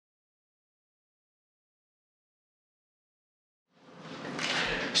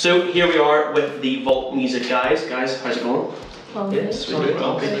So here we are with the Vault Music guys. Guys, how's it going? Yes, we do.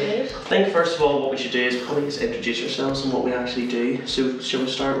 I think first of all what we should do is probably just introduce ourselves and what we actually do. So shall we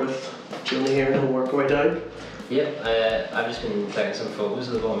start with Julie here and we'll work our way down? Yeah, I've just been taking some photos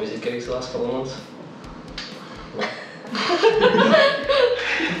of the Vault Music gigs the last couple of months.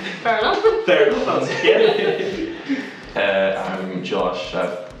 Fair enough. Fair enough, yeah. I'm Josh.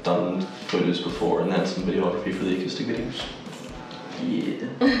 I've done photos before and then some videography for the acoustic videos. Yeah.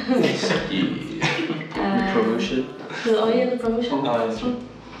 Yeah. Promotion. Oh yeah, the promotion. Oh, That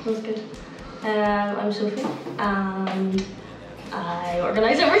was good. I'm Sophie and I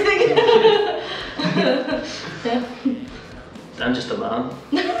organise everything. Yeah. I'm just a man.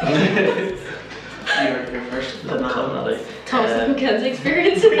 You're first. The man. Thomas and Mackenzie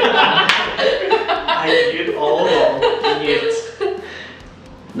experience. I knew it all along. Yet.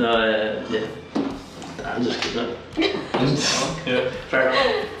 No, yeah. I'm just kidding. Yeah. Fair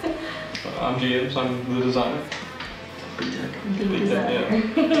enough. I'm James. I'm the designer. Designer.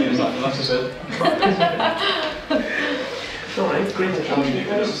 Designer. That's just it. Alright, great to have you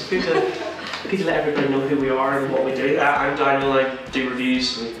guys. Good to let everybody know who we are and what we do. I'm Daniel, I do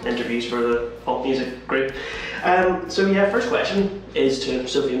reviews and interviews for the Vault Music group. So yeah, first question is to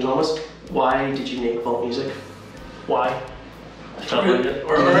Sophie and Thomas. Why did you make Vault Music? Why? I felt like it.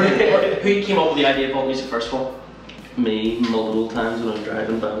 Or who came up with the idea of Vault Music first of all? Me, multiple times when I'm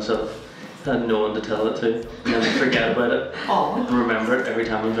driving by myself. I had no one to tell it to. And then I forget about it. Oh. And remember it every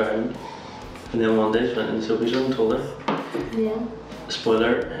time I'm driving. And then one day I just went in Sophie's room and told her. Yeah.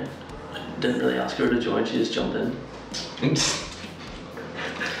 Spoiler, I didn't really ask her to join, she just jumped in.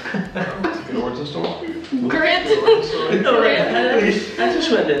 Good origin story. Great. I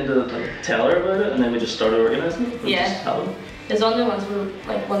just went in to tell her about it and then we just started organising it. Yeah. Just happened. There's one of the ones where,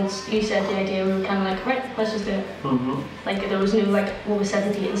 like, once you said the idea, we were kind of like, right, let's just do it. Like, there was no, like, when we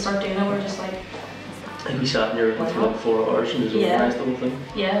set the date and start doing it, we we're just like, I think we sat in your room for like 4 hours and just Yeah. organised the whole thing.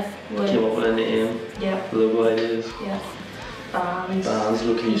 yeah, Came up with an name, yeah, logo ideas, yeah. Bands,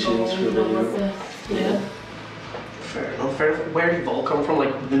 locations people for we video. work with, yeah. Fair enough, fair enough. Where did Vault come from?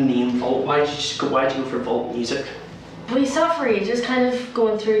 Like the name Vault? Why did you go for Vault Music? We sat for ages kind of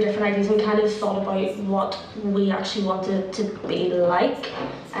going through different ideas and kind of thought about what we actually wanted to be like,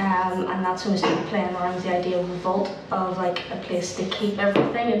 and that's when we started playing around with the idea of a vault, of like a place to keep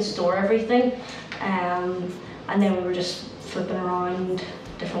everything and store everything, and then we were just flipping around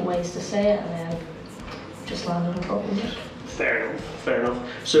different ways to say it and then just landed on Vault Music. Fair enough, fair enough.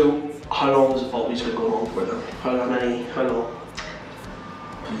 So how long has Vault Music been going on for then? How long?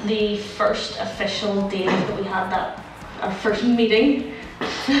 The first official date that we had, that our first meeting,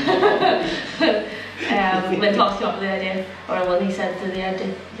 when Thomas came up with the idea, or when he said the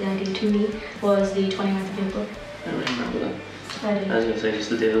idea to me, was the 29th of April. I don't remember that. I I do. was going to say just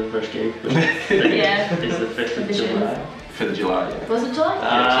the day of the first gig. But Yeah. It's the 5th of The June. July. 5th of July. Yeah. Was it July?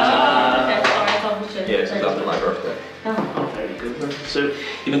 Ah. Okay, sorry, I thought it was June. Yeah, it's after my birthday. Oh. Oh, very good. So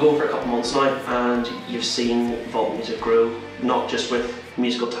you've been going for a couple months now and you've seen Vault Music grow, not just with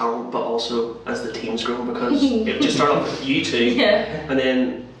musical talent but also as the team's grown, because it just started off with you two, Yeah. and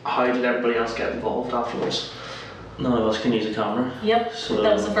then how did everybody else get involved afterwards? None of us can use a camera. Yep, So,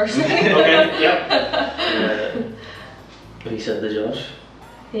 that was the first thing. Okay, yep. But he said to Josh.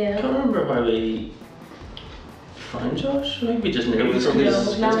 I Yeah. can't remember how we found Josh. I think we just knew. It was from because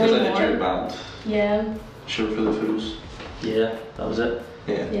his- Not I did anymore. your band Yeah, show for the photos. Yeah, that was it.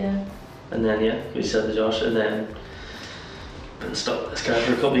 Yeah. yeah. And then yeah, we said to Josh, and then been stuck with this guy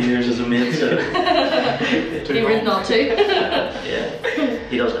for a couple of years as a mate. So You were not to. yeah,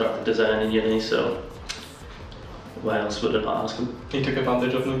 he does graphic design in uni, so why else would I not ask him? He took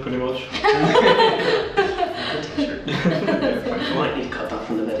advantage of me pretty much. I might need to cut that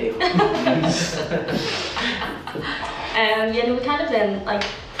from the video. Yeah, no, we kind of then like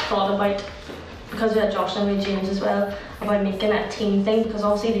thought about, because we had Josh and we had James as well, about making it a team thing, because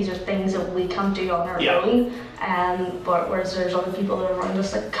obviously these are things that we can't do on our Yeah. own, but whereas there's other people that are around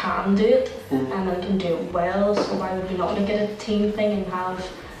us that can do it and can do it well, so why would we not make it a team thing and have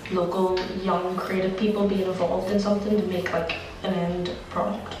local young creative people being involved in something to make like an end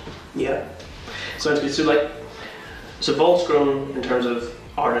product? Yeah, sounds good. So Vault's grown in terms of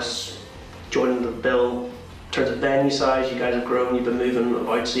artists joining the bill. In terms of venue size, you guys have grown. You've been moving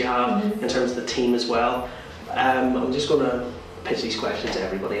about, so you have in terms of the team as well. I'm just going to pitch these questions to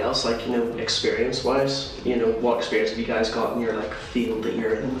everybody else. Like, you know, experience-wise, you know, what experience have you guys got in your like field that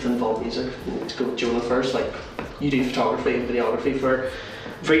you're in within Vault Music? Let's go with Jonah first. Like, you do photography and videography for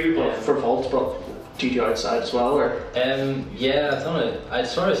Vault, but do you do outside as well, or? Yeah, I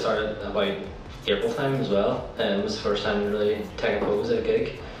sort of started about April time as well. It was the first time really taking photos at a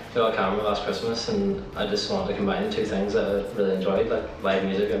gig. We got a camera last Christmas, and I just wanted to combine the two things that I really enjoyed, like live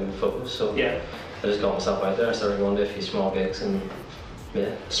music and photos. So Yeah. I just got myself out there. I started going to a few small gigs, and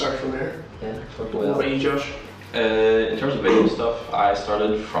yeah, Start from there. yeah, worked What well. about you, Josh? In terms of video stuff, I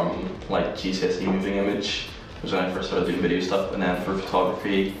started from like GCSE moving image, was when I first started doing video stuff, and then for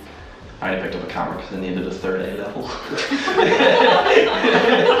photography, I only picked up a camera because I needed a third A level.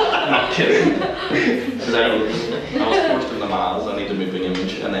 Not kidding. Because I was forced into maths, I needed moving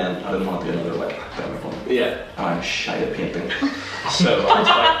image, and then I didn't want to do another like academic one. Yeah. And I'm shy at painting, so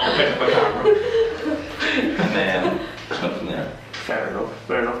I picked up a camera, and then just went from there. Fair enough.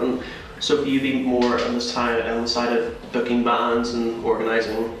 Fair enough. And so have you been more on the side of booking bands and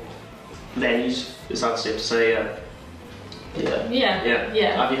organising venues? Is that safe to say? Yeah. Yeah. Yeah.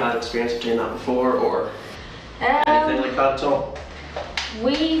 Yeah. Have you had experience of doing that before, or anything like that at all?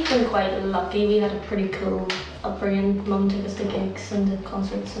 We've been quite lucky. We had a pretty cool upbringing. Mum took us to gigs and to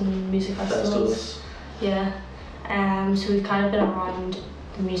concerts and music festivals. Yeah. So we've kind of been around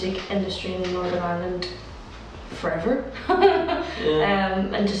the music industry in Northern Ireland forever.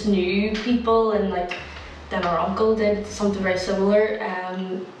 And just knew people, and like then our uncle did something very similar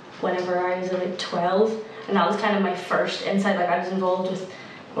whenever I was about 12, and that was kind of my first insight. Like I was involved with,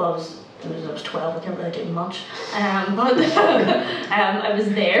 well, I was 12, I couldn't really do much, but I was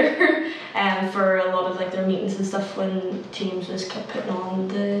there for a lot of like their meetings and stuff when James was kept putting on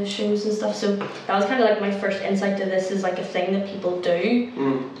the shows and stuff. So that was kind of like my first insight to this is like a thing that people do,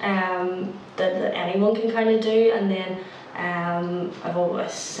 that anyone can kind of do. And then I've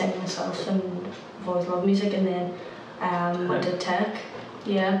always sang myself, and I've always loved music, and then went to tech,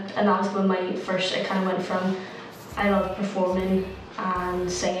 yeah, and that was when my first, it kind of went from I love performing and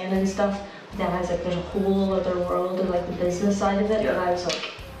singing and stuff, then I was like there's a whole other world of like the business side of it, and I was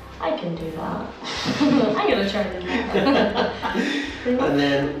like I can do that. I'm gonna try to do that. And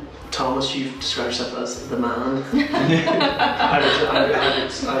then Thomas, you've described yourself as the man. I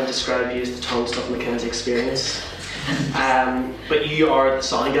would describe you as the Tom Stuff Mackenzie experience. But you are the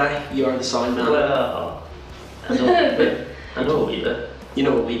sound guy. You are the sound man. Well, I know a wee bit. You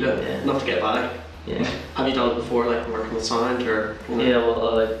know a wee bit, Yeah. enough to get by. Yeah. Have you done it before, like working with sound, or? You know? Yeah,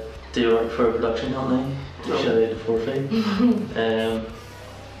 well, I do work for a production company, Shelly the Forfeit.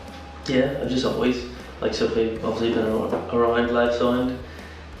 Yeah, I've just always, like Sophie, obviously been around live sound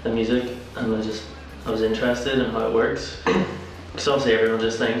and music, and I was interested in how it works. Because obviously everyone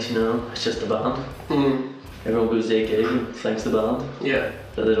just thinks, you know, it's just a band. Everyone goes to a gig and thinks the band, Yeah.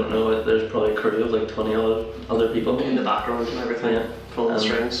 but they don't know that there's probably a crew of like 20 other people. In the background and everything. Yeah. Pulling the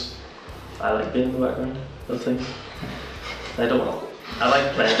strings. I like being in the background of things. I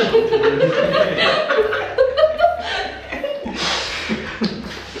like playing.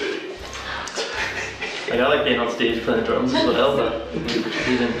 Like I like being on stage playing drums as well, but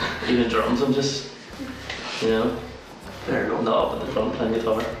even drums I'm just, you know, Fair enough. not up in the front playing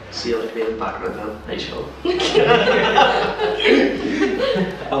guitar. So you like being in the background then? I show.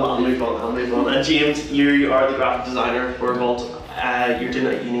 I'll move on. And James, you are the graphic designer for Vault. You're doing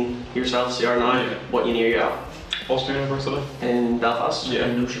it at uni yourself, so you are now. Yeah. What uni are you at? Ulster University. In Belfast? Yeah.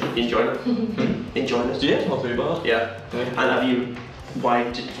 You enjoying it? Enjoying it? Yeah, not too bad. Yeah. And have you,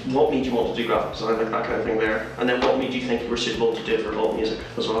 what made you want to do graphic design, like that kind of thing there? And then what made you think you were suitable to do it for Vault Music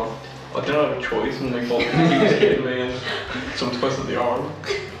as well? I didn't have a choice, and like Vault Music was hitting me in some twist of the arm.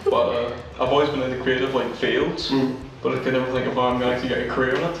 But I've always been into creative like fields, but I could never think of how I'm going to actually get a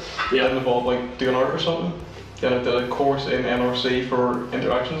career in it. Yeah. It involved like doing art or something. Then I did a course in NRC for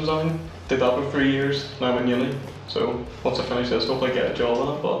interaction design. Did that for 3 years. Now I'm in uni. So once I finish this, hopefully I get a job in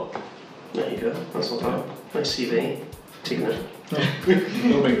it. But There you go. That's not bad. Nice CV. Taking it.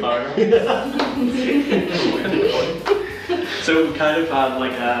 no big paragraph. So we kind of had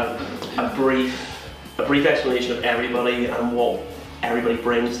like a brief explanation of everybody and what everybody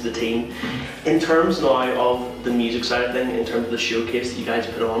brings to the team. In terms now of the music side of things, in terms of the showcase that you guys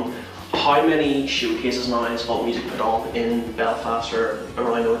put on, how many showcases now has Vault Music put on in Belfast or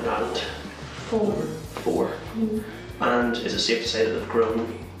around Northern Ireland? 4. 4. And is it safe to say that they've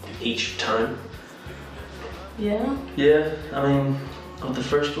grown each time? Yeah. Yeah, I mean, of the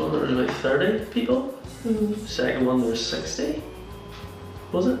first one there was about 30 people. Second one there was 60.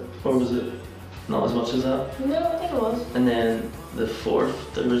 Was it? Or was it not as much as that? No, I think it was. And then the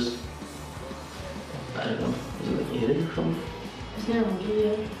fourth there was, I don't know, was it like 80 or something? Isn't there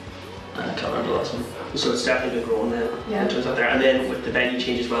 100? Yeah. I can't remember the last one. So it's definitely been growing then. Yeah. In terms of there. And then with the venue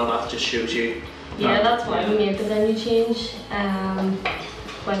change as well, that just shows you. Yeah, that's why we made the venue change.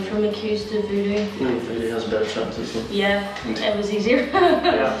 went from McHugh's to Voodoo. Voodoo has a better sound system. Yeah, it was easier.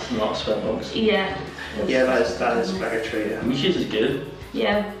 Yeah, It's not sweatbox. Yeah. yeah, that is very true. Yeah. McHugh's is good.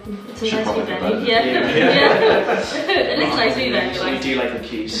 Yeah, it's a Should nice probably wee do venue. that. Yeah, Yeah. yeah. It looks nice wee venue. We Like. do like the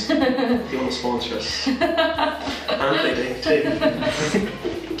cues. Do you want to sponsor us? And they do too.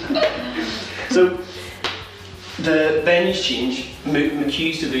 So the venues change,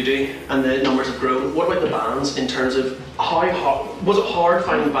 McHugh's to Voodoo, and the numbers have grown. What about the bands in terms of how hard was it hard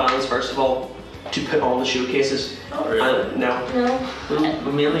finding bands first of all to put on the showcases? Not really. No. No.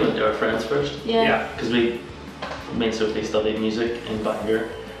 We mainly went to our friends first. Yeah. Because me and Sophie studied music in Bangor.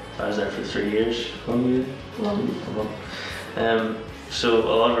 I was there for 3 years. Well, So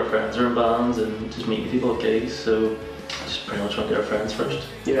a lot of our friends are in bands and just meeting people at gigs. So just pretty much went to our friends first.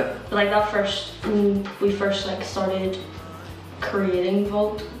 Yeah. like that first, when we first like started creating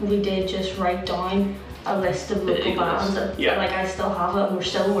Vault, we did just write down a list of local Big bands. list. And, Yeah. like I still have it, and we're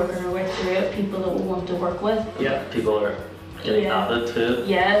still working our way through it. People that we want to work with. Yeah. People are getting Yeah. added to it.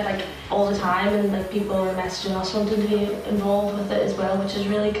 Yeah, like all the time, and like people are messaging us wanting to be involved with it as well, which is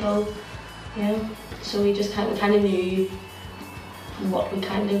really cool. Yeah. So we just kind of knew what we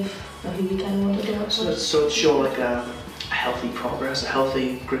kind of, or who we kind of wanted to work So with. it's showing like a healthy progress, a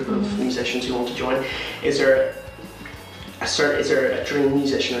healthy group of musicians who want to join. Is there a dream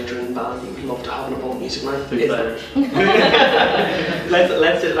musician or dream band that you would love to have in a Vault Music Night? Foo Is there- Fighters.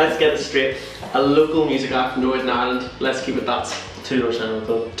 let's get it straight. A local music act from Northern Ireland. Let's keep it that. 2 Door Cinema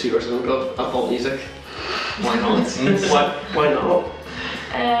Club. 2 Door Cinema Club at Vault Music. Why not? why not?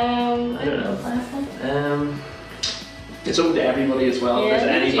 I don't know. It's open to everybody as well. Yeah, Is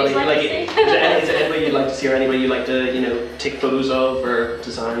there anybody like like? to see. Is there anybody you'd like to see, or anybody you'd like to take photos of, or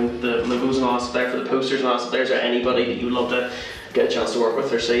design the logos and all that stuff there for the posters and all that stuff there? Is there anybody that you would love to get a chance to work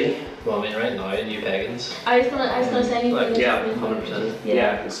with or see? Well, I mean, right now, New Pagans. I was gonna say anything. Like, yeah, 100%.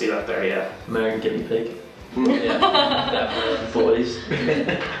 Yeah, I can see that there. Yeah. American Guinea Pig. Yeah, definitely. Boys.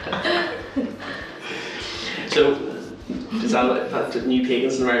 So, is that New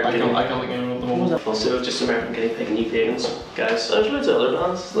Pagans and American Guinea? I can't think of anyone at the moment. So just American Guinea Pig and New Pagans, guys. There's loads of other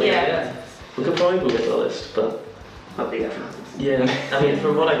bands. Like, Yeah. We could probably go get the list, but That'd be effort. yeah. I mean,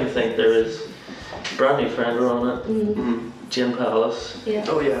 from what I can think, there is Brand New Friend are on it. Mm. Jim Palace. Yeah.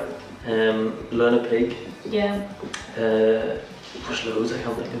 Oh yeah. Luna Pig. Yeah. There's loads I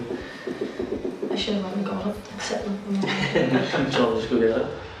can't think of. I should have already got it. It's sitting up in my- Do you want to just go get it?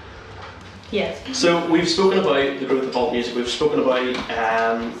 Yeah. So we've spoken about the growth of Vault Music. We've spoken about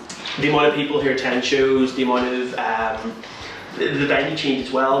the amount of people who attend shows, the amount of the venue change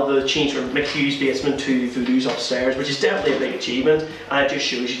as well. The change from McHugh's basement to Voodoo's upstairs, which is definitely a big achievement, and it just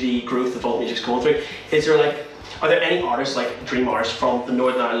shows you the growth that Vault Music's going through. Are there any artists, like dream artists from the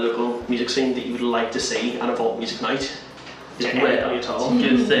Northern Ireland local music scene, that you would like to see at a Vault Music Night? Is there anybody at all?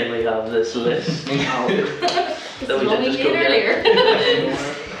 Good thing we have this list. That we What did we just go did get. earlier.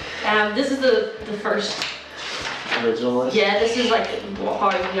 This is the first. Original list. Yeah, this is like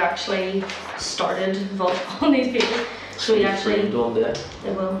how we actually started Vault on these people. So we actually. One day.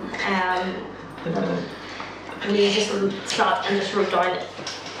 They will. We just sat and just wrote down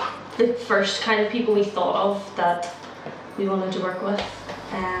the first kind of people we thought of that we wanted to work with.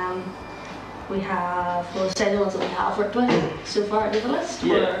 We have, we'll say the ones that we have worked with so far in the list.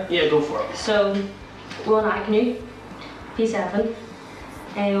 Yeah, yeah, go for it. So, Ron Agnew, P7,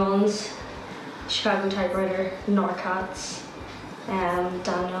 Aeons, Chicago Typewriter, Narcats,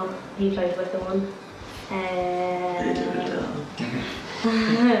 Daniel, he played with the one.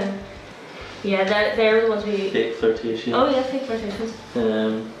 Yeah, they're the ones we. Fake Flirtation. Oh yeah, Fake Flirtations.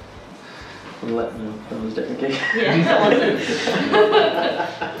 Let no, that was a different gig. Yeah, that was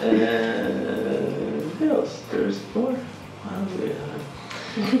it. Who else? There's more. Wow, we have.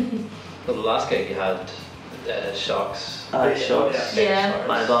 Well, the last gig you had Shocks. Shocks. Yeah.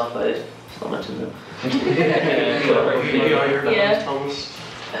 My band played. It's not mentioned them. You are your Yeah. band, Thomas.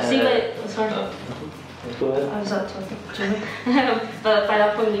 See, but sorry. Go ahead. I was at Jimmy. But by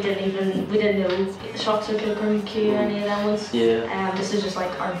that point we didn't know Shocks or Kilburn Q or any of them ones. Yeah. This is just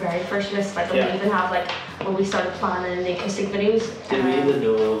like our very first list. Like Yeah. we even have like when we started planning the acoustic videos. Did we even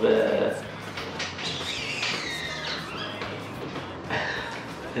know of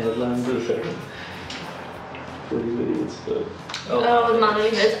Headland or something? 40 minutes, but. Oh, the man who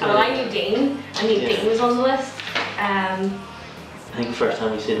did. Well, I knew Dean. I knew Yeah. Dean was on the list. I think the first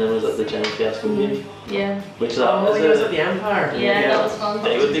time we seen them was at the Giant Fiasco gig, Yeah. which Oh, that he was was at the Empire. Yeah, that was fun.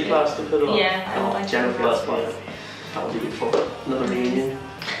 they would be class to put on. Yeah, I would like to. Jennifer, do that's that. fun. That would be good for another reunion.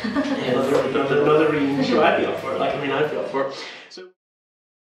 Yeah. Another reunion. Sure, I'd be up for it. Like, I mean, I'd be up for it.